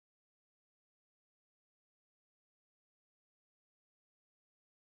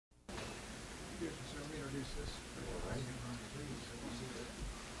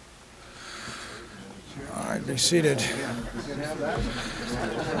Be seated.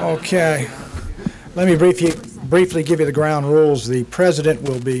 Okay. Let me briefly give you the ground rules. The President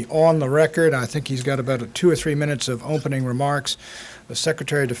will be on the record. I think he's got about 2 or 3 minutes of opening remarks. The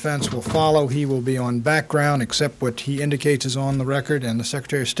Secretary of Defense will follow. He will be on background, except what he indicates is on the record, and the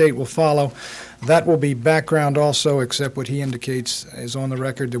Secretary of State will follow. That will be background also, except what he indicates is on the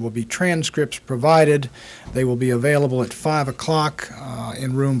record. There will be transcripts provided. They will be available at 5 o'clock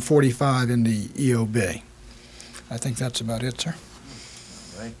in room 45 in the EOB. I think that's about it, sir.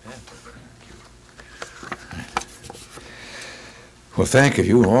 Right. Well, thank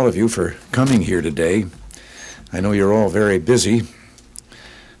you, all of you, for coming here today. I know you're all very busy,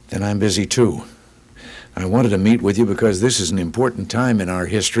 and I'm busy too. I wanted to meet with you because this is an important time in our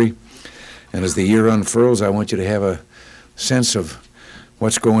history, and as the year unfurls, I want you to have a sense of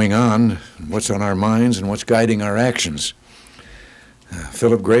what's going on, what's on our minds, and what's guiding our actions.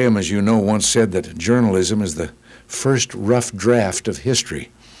 Philip Graham, as you know, once said that journalism is the first rough draft of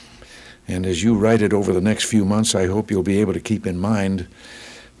history. And as you write it over the next few months, I hope you'll be able to keep in mind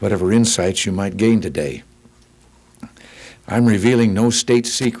whatever insights you might gain today. I'm revealing no state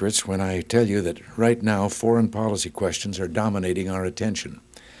secrets when I tell you that right now foreign policy questions are dominating our attention.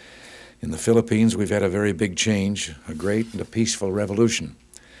 In the Philippines, we've had a very big change, a great and a peaceful revolution.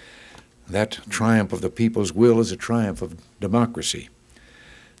 That triumph of the people's will is a triumph of democracy.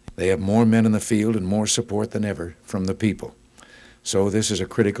 They have more men in the field and more support than ever from the people. So this is a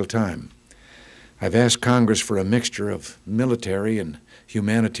critical time. I've asked Congress for a mixture of military and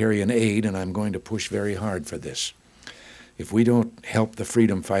humanitarian aid, and I'm going to push very hard for this. If we don't help the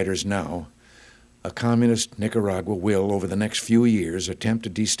freedom fighters now, a communist Nicaragua will, over the next few years, attempt to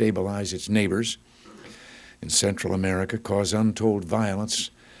destabilize its neighbors in Central America, cause untold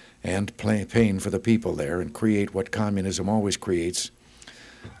violence and pain for the people there, and create what communism always creates,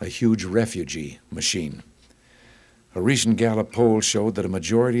 a huge refugee machine. A recent Gallup poll showed that a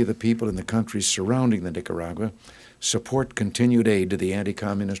majority of the people in the countries surrounding the Nicaragua support continued aid to the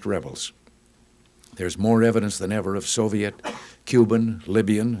anti-communist rebels. There's more evidence than ever of Soviet, Cuban,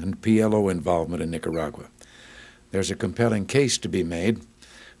 Libyan, and PLO involvement in Nicaragua. There's a compelling case to be made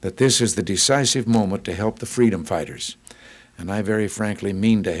that this is the decisive moment to help the freedom fighters, and I very frankly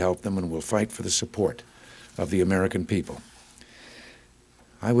mean to help them and will fight for the support of the American people.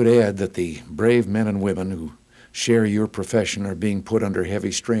 I would add that the brave men and women who share your profession are being put under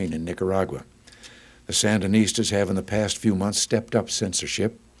heavy strain in Nicaragua. The Sandinistas have in the past few months stepped up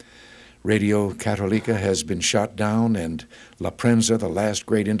censorship. Radio Católica has been shot down, and La Prensa, the last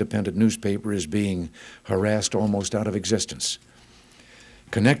great independent newspaper, is being harassed almost out of existence.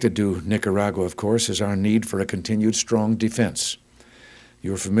 Connected to Nicaragua, of course, is our need for a continued strong defense.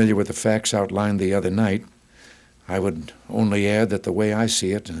 You're familiar with the facts outlined the other night. I would only add that the way I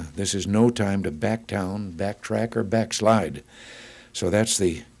see it, this is no time to back down, backtrack, or backslide. So that's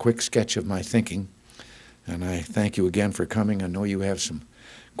the quick sketch of my thinking, and I thank you again for coming. I know you have some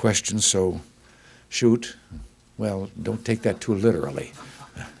questions, so shoot. Well, don't take that too literally.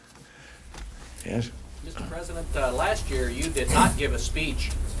 Yes? Mr. President, last year you did not give a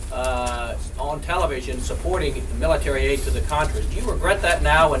speech on television supporting military aid to the Contras. Do you regret that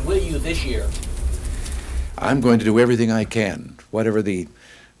now, and will you this year? I'm going to do everything I can, whatever the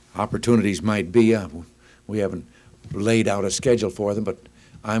opportunities might be. We haven't laid out a schedule for them, but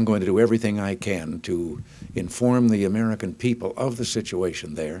I'm going to do everything I can to inform the American people of the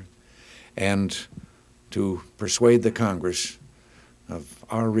situation there and to persuade the Congress of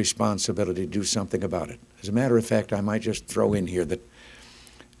our responsibility to do something about it. As a matter of fact, I might just throw in here that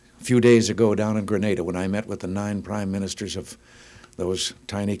a few days ago down in Grenada, when I met with the 9 prime ministers of those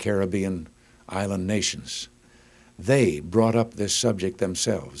tiny Caribbean island nations, they brought up this subject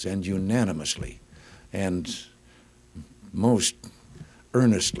themselves, and unanimously and most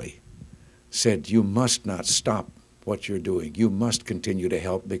earnestly said, you must not stop what you're doing. You must continue to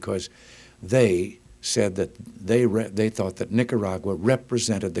help, because they said that they thought that Nicaragua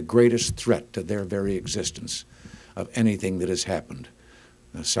represented the greatest threat to their very existence of anything that has happened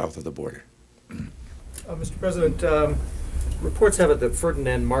south of the border. Mr. President, reports have it that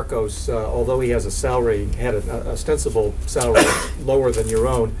Ferdinand Marcos, although he has a salary, had an ostensible salary lower than your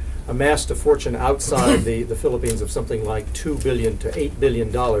own, amassed a fortune outside the Philippines of something like $2 billion to $8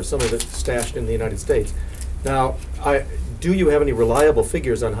 billion, some of it stashed in the United States. Now, do you have any reliable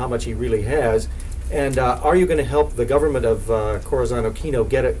figures on how much he really has? And are you going to help the government of Corazon Aquino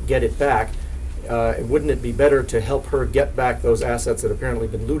get it back? Wouldn't it be better to help her get back those assets that apparently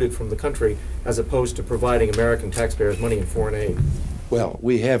been looted from the country, as opposed to providing American taxpayers money in foreign aid? Well,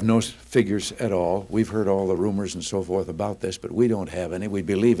 we have no figures at all. We've heard all the rumors and so forth about this, but we don't have any. We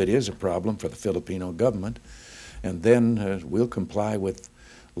believe it is a problem for the Filipino government, and then we'll comply with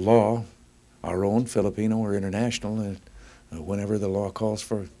law, our own, Filipino or international, whenever the law calls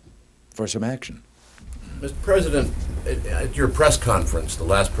for some action. Mr. President, at your press conference, the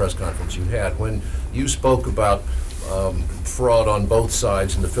last press conference you had, when you spoke about fraud on both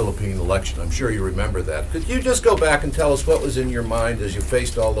sides in the Philippine election, I'm sure you remember that. Could you just go back and tell us what was in your mind as you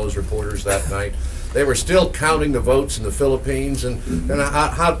faced all those reporters that night? They were still counting the votes in the Philippines, and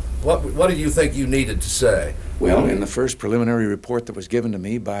what did you think you needed to say? Well, in the first preliminary report that was given to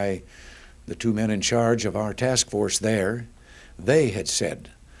me by the two men in charge of our task force there, they had said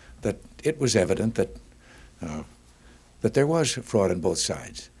that it was evident that there was fraud on both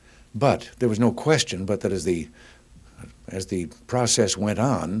sides. But there was no question but that as the process went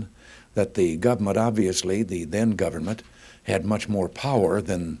on, that the government, obviously, the then government, had much more power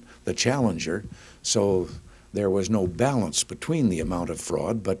than the challenger, so there was no balance between the amount of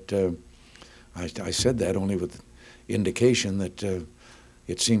fraud, but I said that only with indication that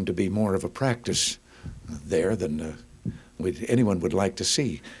it seemed to be more of a practice there than anyone would like to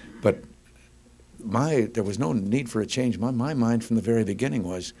see. But there was no need for a change. My mind from the very beginning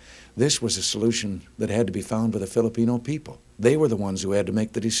was this was a solution that had to be found by the Filipino people. They were the ones who had to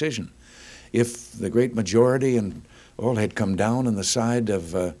make the decision. If the great majority and all had come down on the side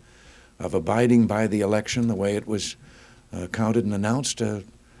of abiding by the election the way it was counted and announced,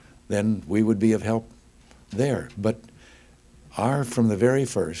 then we would be of help there. But from the very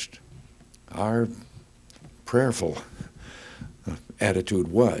first, our prayerful attitude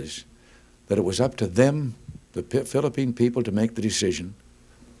was that it was up to them, the Philippine people, to make the decision.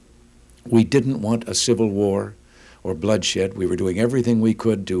 We didn't want a civil war or bloodshed. We were doing everything we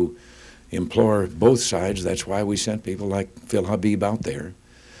could to implore both sides. That's why we sent people like Phil Habib out there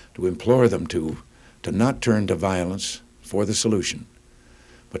to implore them to not turn to violence for the solution,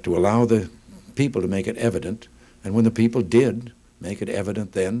 but to allow the people to make it evident. And when the people did make it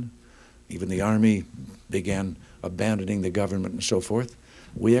evident, then even the army began abandoning the government and so forth,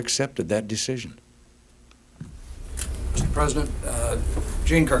 we accepted that decision. Mr. President,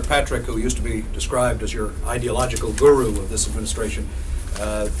 Gene Kirkpatrick, who used to be described as your ideological guru of this administration,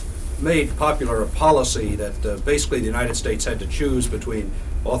 made popular a policy that basically the United States had to choose between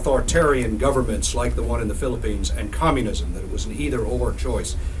authoritarian governments like the one in the Philippines and communism, that it was an either-or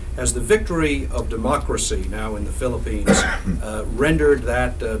choice. Has the victory of democracy now in the Philippines rendered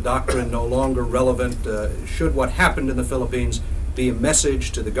that doctrine no longer relevant? Should what happened in the Philippines be a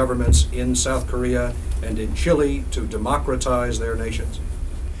message to the governments in South Korea and in Chile to democratize their nations?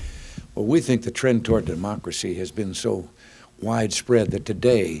 Well, we think the trend toward democracy has been so widespread that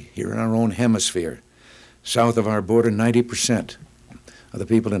today, here in our own hemisphere, south of our border, 90% of the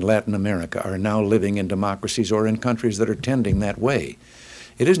people in Latin America are now living in democracies or in countries that are tending that way.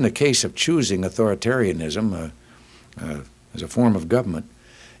 It isn't a case of choosing authoritarianism as a form of government.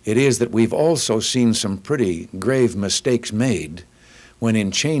 It is that we've also seen some pretty grave mistakes made when,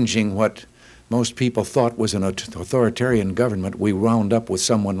 in changing what most people thought was an authoritarian government, we wound up with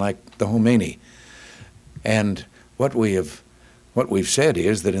someone like the Khomeini. And what we've said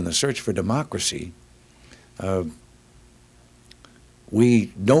is that in the search for democracy, we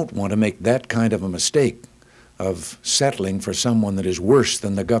don't want to make that kind of a mistake of settling for someone that is worse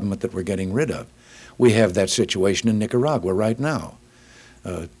than the government that we're getting rid of. We have that situation in Nicaragua right now.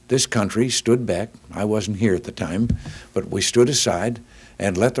 This country stood back. I wasn't here at the time, but we stood aside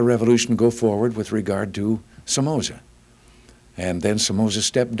and let the revolution go forward with regard to Somoza. And then Somoza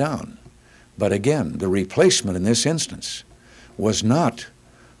stepped down. But again, the replacement in this instance was not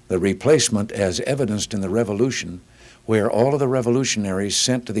the replacement as evidenced in the revolution, where all of the revolutionaries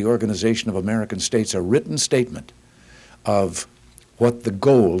sent to the Organization of American States a written statement of what the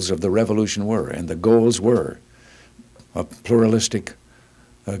goals of the revolution were. And the goals were a pluralistic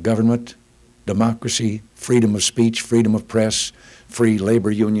government, democracy, freedom of speech, freedom of press, free labor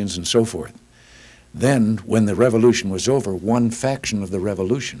unions, and so forth. Then, when the revolution was over, one faction of the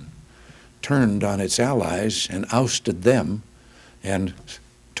revolution turned on its allies and ousted them and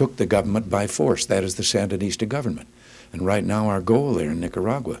took the government by force. That is the Sandinista government. And right now our goal there in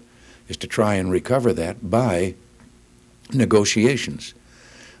Nicaragua is to try and recover that by negotiations.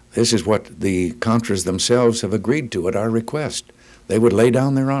 This is what the Contras themselves have agreed to at our request. They would lay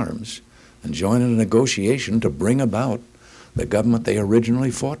down their arms and join in a negotiation to bring about the government they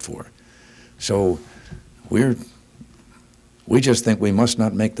originally fought for. So we just think we must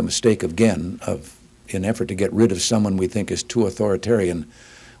not make the mistake again of, in effort to get rid of someone we think is too authoritarian,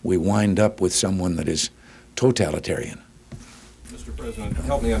 we wind up with someone that is totalitarian. Mr. Mr. President,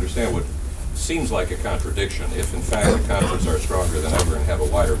 help me understand what seems like a contradiction. If in fact the conference are stronger than ever and have a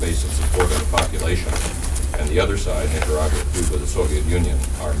wider base of support in the population, and the other side, Nicaragua, Cuba, the Soviet Union,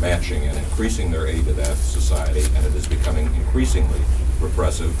 are matching and increasing their aid to that society, and it is becoming increasingly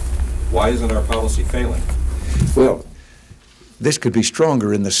repressive, why isn't our policy failing? Well, this could be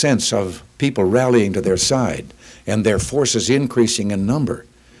stronger in the sense of people rallying to their side and their forces increasing in number.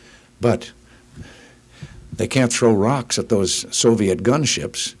 But they can't throw rocks at those Soviet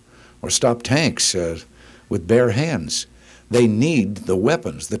gunships or stop tanks with bare hands. They need the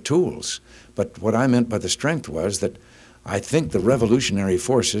weapons, the tools. But what I meant by the strength was that I think the revolutionary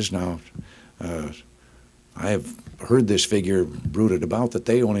forces, now I have heard this figure bruited about, that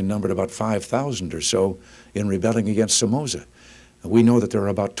they only numbered about 5,000 or so in rebelling against Somoza. We know that there are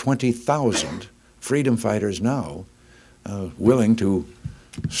about 20,000 freedom fighters now willing to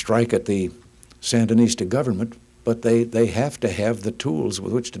strike at the Sandinista government, but they have to have the tools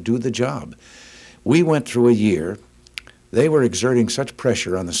with which to do the job. We went through a year. They were exerting such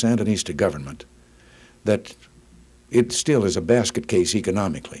pressure on the Sandinista government that it still is a basket case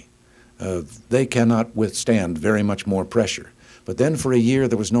economically. They cannot withstand very much more pressure. But then for a year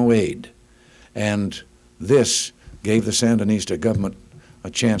there was no aid. And this gave the Sandinista government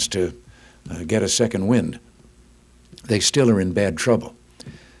a chance to get a second wind. They still are in bad trouble.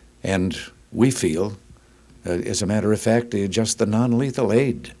 And we feel, as a matter of fact, just the non-lethal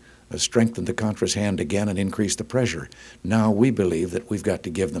aid strengthened the Contra's hand again and increased the pressure. Now we believe that we've got to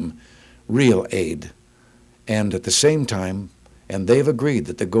give them real aid. And at the same time, and they've agreed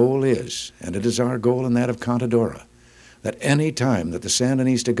that the goal is, and it is our goal and that of Contadora, that any time that the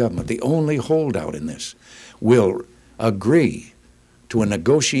Sandinista government, the only holdout in this, will agree to a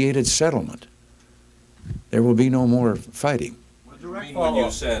negotiated settlement, there will be no more fighting. When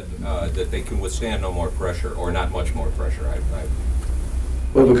you said that they can withstand no more pressure, or not much more pressure,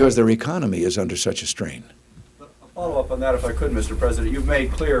 Well, because their economy is under such a strain. A follow-up on that, if I could, Mr. President. You've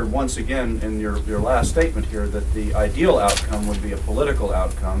made clear once again in your last statement here that the ideal outcome would be a political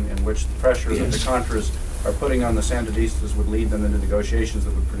outcome in which the pressure that the Contras are putting on the Sandinistas would lead them into negotiations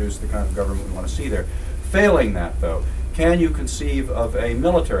that would produce the kind of government we want to see there. Failing that, though, can you conceive of a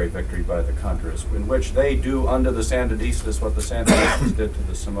military victory by the Contras in which they do unto the Sandinistas what the Sandinistas did to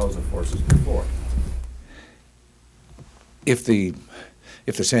the Somoza forces before? If the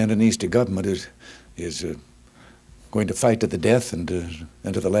Sandinista government is going to fight to the death and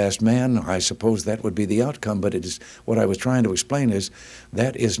to the last man, I suppose that would be the outcome. But it is what I was trying to explain is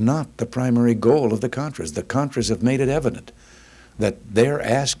that is not the primary goal of the Contras. The Contras have made it evident that they're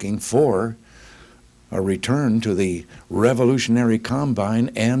asking for a return to the revolutionary combine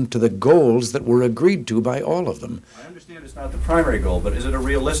and to the goals that were agreed to by all of them. I understand it's not the primary goal, but is it a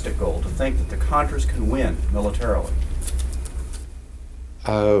realistic goal to think that the Contras can win militarily?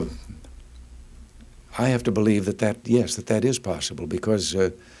 I have to believe yes, that is possible, because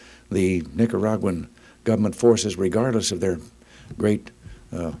the Nicaraguan government forces, regardless of their great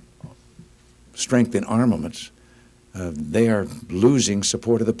strength in armaments, they are losing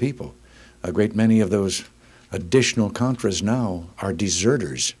support of the people. A great many of those additional Contras now are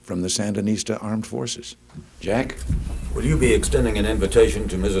deserters from the Sandinista armed forces. Jack? Will you be extending an invitation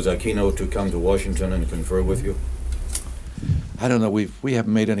to Mrs. Aquino to come to Washington and confer with you? I don't know. We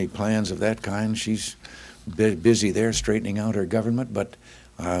haven't made any plans of that kind. She's busy there straightening out her government, but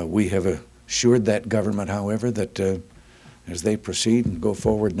we have assured that government, however, that as they proceed and go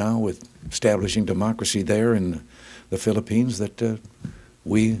forward now with establishing democracy there in the Philippines, that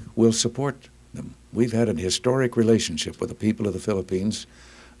we will support them. We've had a historic relationship with the people of the Philippines,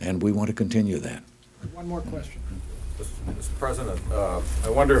 and we want to continue that. One more question. Mr. President, I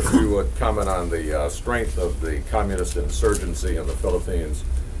wonder if you would comment on the strength of the communist insurgency in the Philippines,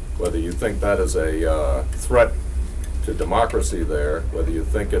 whether you think that is a threat to democracy there, whether you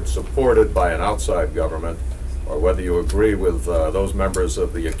think it's supported by an outside government, or whether you agree with those members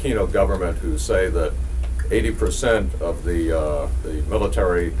of the Aquino government who say that 80% of the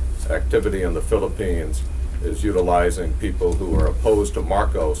military activity in the Philippines is utilizing people who are opposed to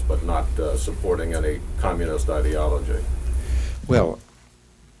Marcos but not supporting any communist ideology. Well,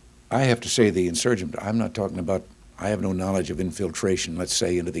 I have to say the insurgent, I'm not talking about, I have no knowledge of infiltration, let's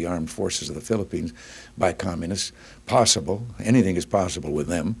say, into the armed forces of the Philippines by communists. Possible, anything is possible with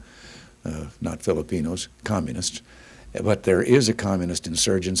them, not Filipinos, communists. But there is a communist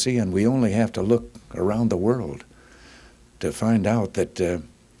insurgency, and we only have to look around the world to find out that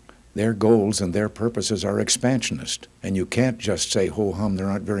their goals and their purposes are expansionist. And you can't just say, ho-hum, there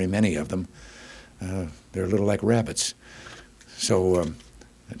aren't very many of them. They're a little like rabbits. So,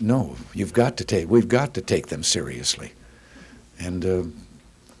 no, we've got to take them seriously. And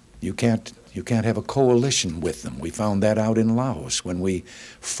you can't have a coalition with them. We found that out in Laos when we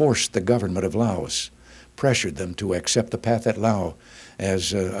forced the government of Laos, pressured them to accept the Pathet Lao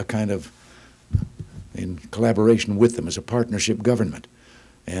as a kind of, in collaboration with them, as a partnership government.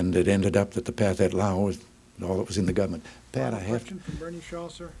 And it ended up that the Pathet Lao was all that was in the government. Pat, I have question from Bernie Shaw,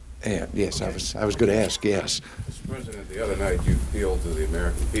 sir. Yeah, yes, I was going to ask, yes. Mr. President, the other night you appealed to the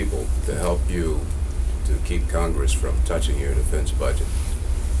American people to help you to keep Congress from touching your defense budget.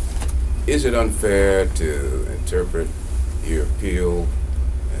 Is it unfair to interpret your appeal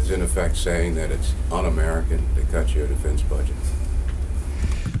as in effect saying that it's un-American to cut your defense budget?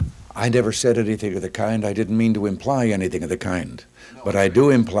 I never said anything of the kind. I didn't mean to imply anything of the kind. But I do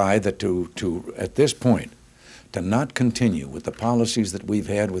imply that to at this point, to not continue with the policies that we've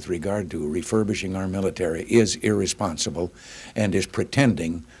had with regard to refurbishing our military is irresponsible and is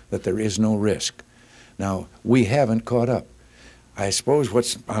pretending that there is no risk. Now, we haven't caught up. I suppose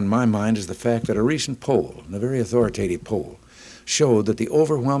what's on my mind is the fact that a recent poll, a very authoritative poll, showed that the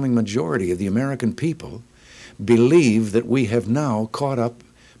overwhelming majority of the American people believe that we have now caught up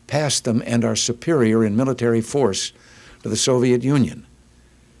past them and are superior in military force to the Soviet Union.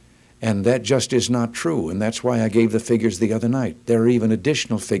 And that just is not true, and that's why I gave the figures the other night. There are even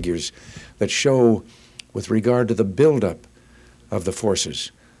additional figures that show, with regard to the buildup of the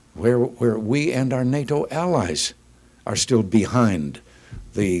forces, where we and our NATO allies are still behind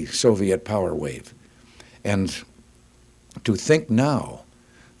the Soviet power wave. And to think now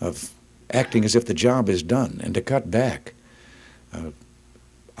of acting as if the job is done and to cut back,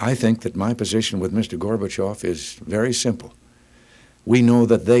 I think that my position with Mr. Gorbachev is very simple. We know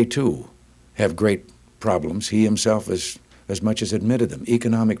that they, too, have great problems. He himself has as much as admitted them,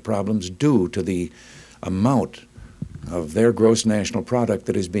 economic problems due to the amount of their gross national product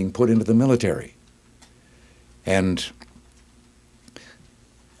that is being put into the military. And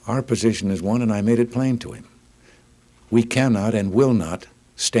our position is one, and I made it plain to him. We cannot and will not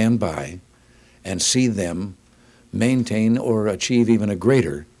stand by and see them maintain or achieve even a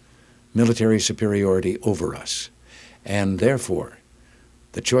greater military superiority over us. And therefore,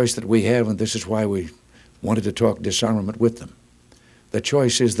 the choice that we have, and this is why we wanted to talk disarmament with them, the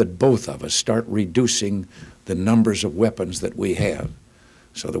choice is that both of us start reducing the numbers of weapons that we have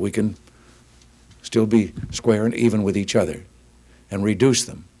so that we can still be square and even with each other and reduce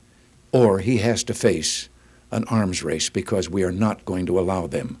them. Or he has to face an arms race because we are not going to allow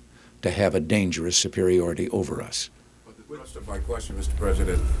them to have a dangerous superiority over us. But the thrust of my question, Mr.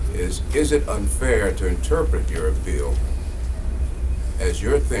 President, is it unfair to interpret your appeal as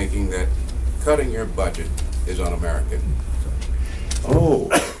you're thinking that cutting your budget is un-American? Oh,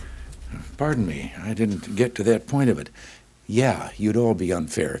 pardon me, I didn't get to that point of it. Yeah, you'd all be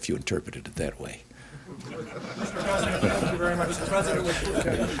unfair if you interpreted it that way. Mr. President, thank you very much. Mr.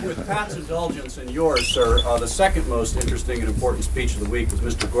 President, with Pat's indulgence and yours, sir, the second most interesting and important speech of the week was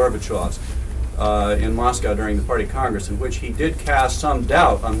Mr. Gorbachev's in Moscow during the Party Congress, in which he did cast some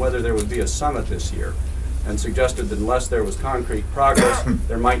doubt on whether there would be a summit this year, and suggested that unless there was concrete progress,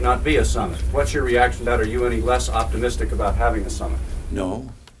 there might not be a summit. What's your reaction to that? Are you any less optimistic about having a summit? No.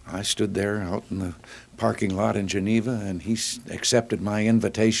 I stood there out in the parking lot in Geneva, and he accepted my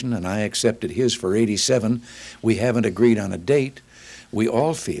invitation, and I accepted his for '87. We haven't agreed on a date. We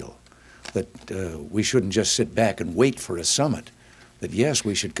all feel that we shouldn't just sit back and wait for a summit, that yes,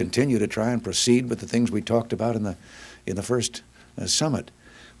 we should continue to try and proceed with the things we talked about in the first summit.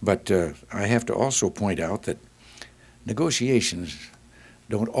 But I have to also point out that negotiations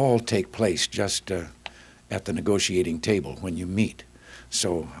don't all take place just at the negotiating table when you meet.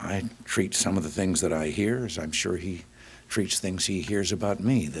 So I treat some of the things that I hear as I'm sure he treats things he hears about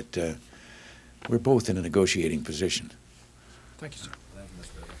me, that we're both in a negotiating position. Thank you, sir.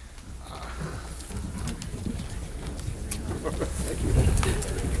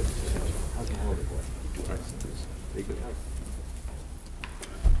 Thank you.